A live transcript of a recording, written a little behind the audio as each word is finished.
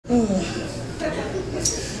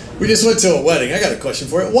We just went to a wedding. I got a question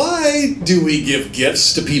for you. Why do we give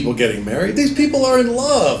gifts to people getting married? These people are in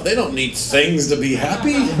love. They don't need things to be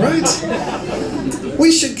happy, right?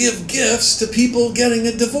 We should give gifts to people getting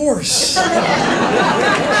a divorce.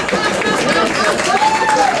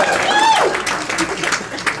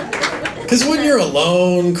 Because when you're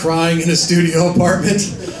alone, crying in a studio apartment,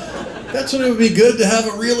 that's when it would be good to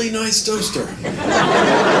have a really nice toaster.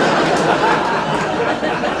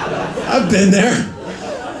 I've been there.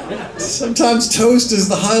 Sometimes toast is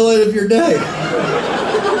the highlight of your day.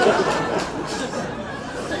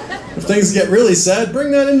 If things get really sad, bring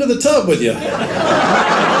that into the tub with you.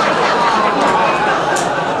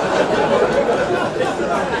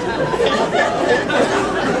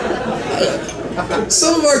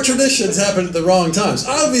 Some of our traditions happen at the wrong times.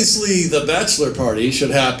 Obviously, the bachelor party should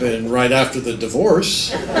happen right after the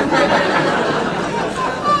divorce.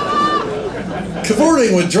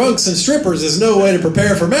 Cavorting with drunks and strippers is no way to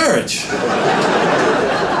prepare for marriage.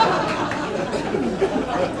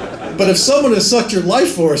 But if someone has sucked your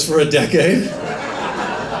life force for a decade,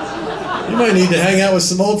 you might need to hang out with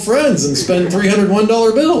some old friends and spend $301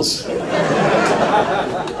 bills.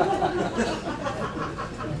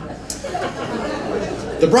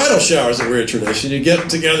 The bridal shower is a weird tradition. You get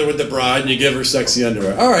together with the bride and you give her sexy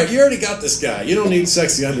underwear. All right, you already got this guy. You don't need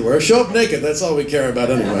sexy underwear. Show up naked. That's all we care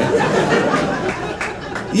about anyway.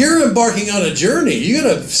 You're embarking on a journey. You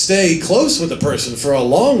gotta stay close with the person for a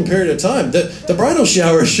long period of time. The bridal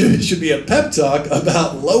shower should be a pep talk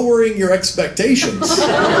about lowering your expectations.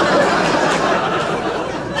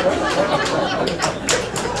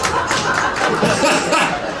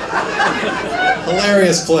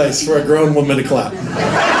 Hilarious place for a grown woman to clap.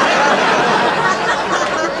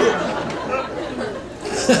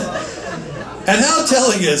 And how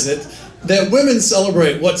telling is it that women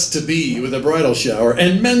celebrate what's to be with a bridal shower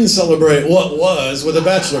and men celebrate what was with a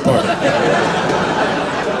bachelor party?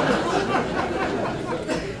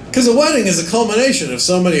 Because a wedding is a culmination of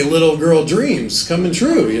so many little girl dreams coming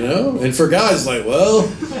true, you know? And for guys, like, well,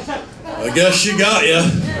 I guess she got ya.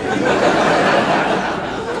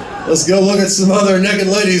 Let's go look at some other naked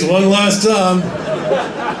ladies one last time.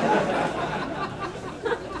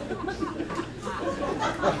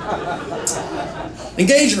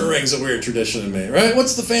 Engagement ring's a weird tradition to me, right?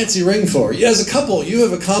 What's the fancy ring for? As a couple, you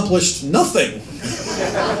have accomplished nothing.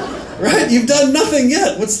 Right? You've done nothing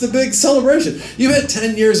yet. What's the big celebration? You had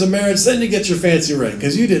 10 years of marriage, then you get your fancy ring,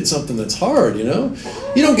 because you did something that's hard, you know?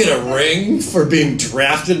 You don't get a ring for being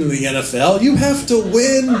drafted into the NFL. You have to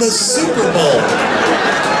win the Super Bowl.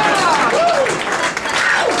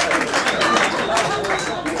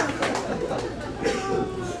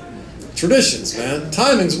 Traditions, man.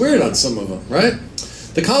 Timing's weird on some of them, right?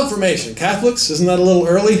 The confirmation. Catholics, isn't that a little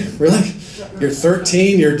early? Really? You're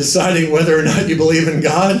 13, you're deciding whether or not you believe in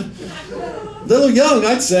God? A little young,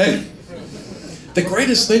 I'd say. The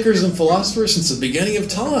greatest thinkers and philosophers since the beginning of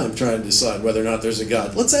time trying to decide whether or not there's a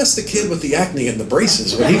God. Let's ask the kid with the acne and the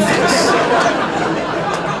braces what he thinks.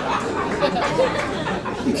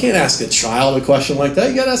 You can't ask a child a question like that.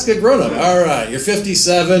 You gotta ask a grown-up. All right, you're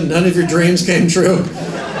 57, none of your dreams came true.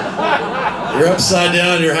 You're upside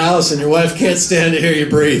down in your house and your wife can't stand to hear you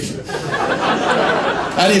breathe.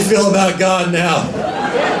 How do you feel about God now?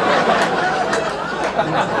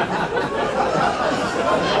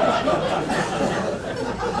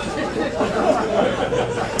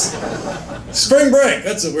 Spring break,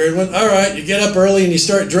 that's a weird one. All right, you get up early and you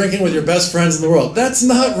start drinking with your best friends in the world. That's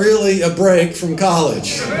not really a break from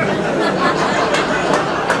college.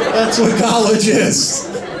 That's what college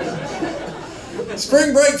is.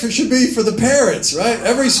 Spring break should be for the parents, right?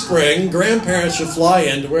 Every spring, grandparents should fly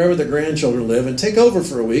in to wherever the grandchildren live and take over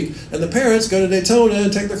for a week, and the parents go to Daytona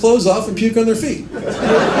and take their clothes off and puke on their feet.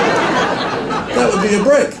 That would be a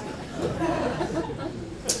break.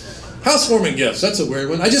 Housewarming gifts, that's a weird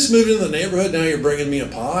one. I just moved into the neighborhood, now you're bringing me a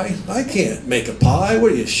pie? I can't make a pie.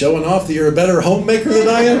 What are you, showing off that you're a better homemaker than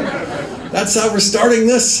I am? That's how we're starting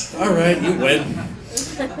this? All right, you win.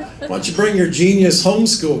 Why don't you bring your genius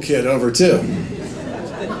homeschool kid over too?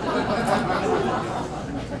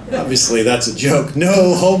 Obviously, that's a joke.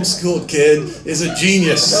 No homeschooled kid is a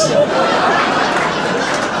genius.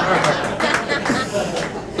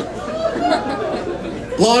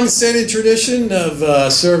 Long-standing tradition of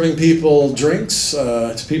serving people drinks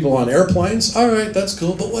to people on airplanes. All right, that's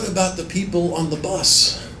cool, but what about the people on the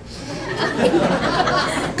bus?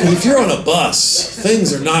 Because if you're on a bus,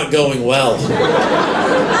 things are not going well.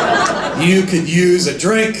 You could use a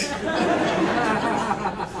drink.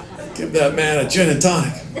 Give that man a gin and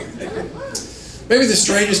tonic. Maybe the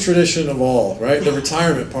strangest tradition of all, right? The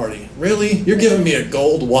retirement party. Really? You're giving me a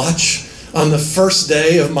gold watch on the first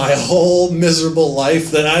day of my whole miserable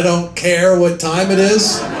life that I don't care what time it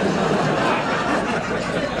is?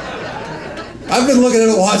 I've been looking at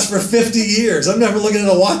a watch for 50 years. I'm never looking at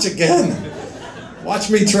a watch again. Watch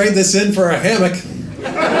me trade this in for a hammock.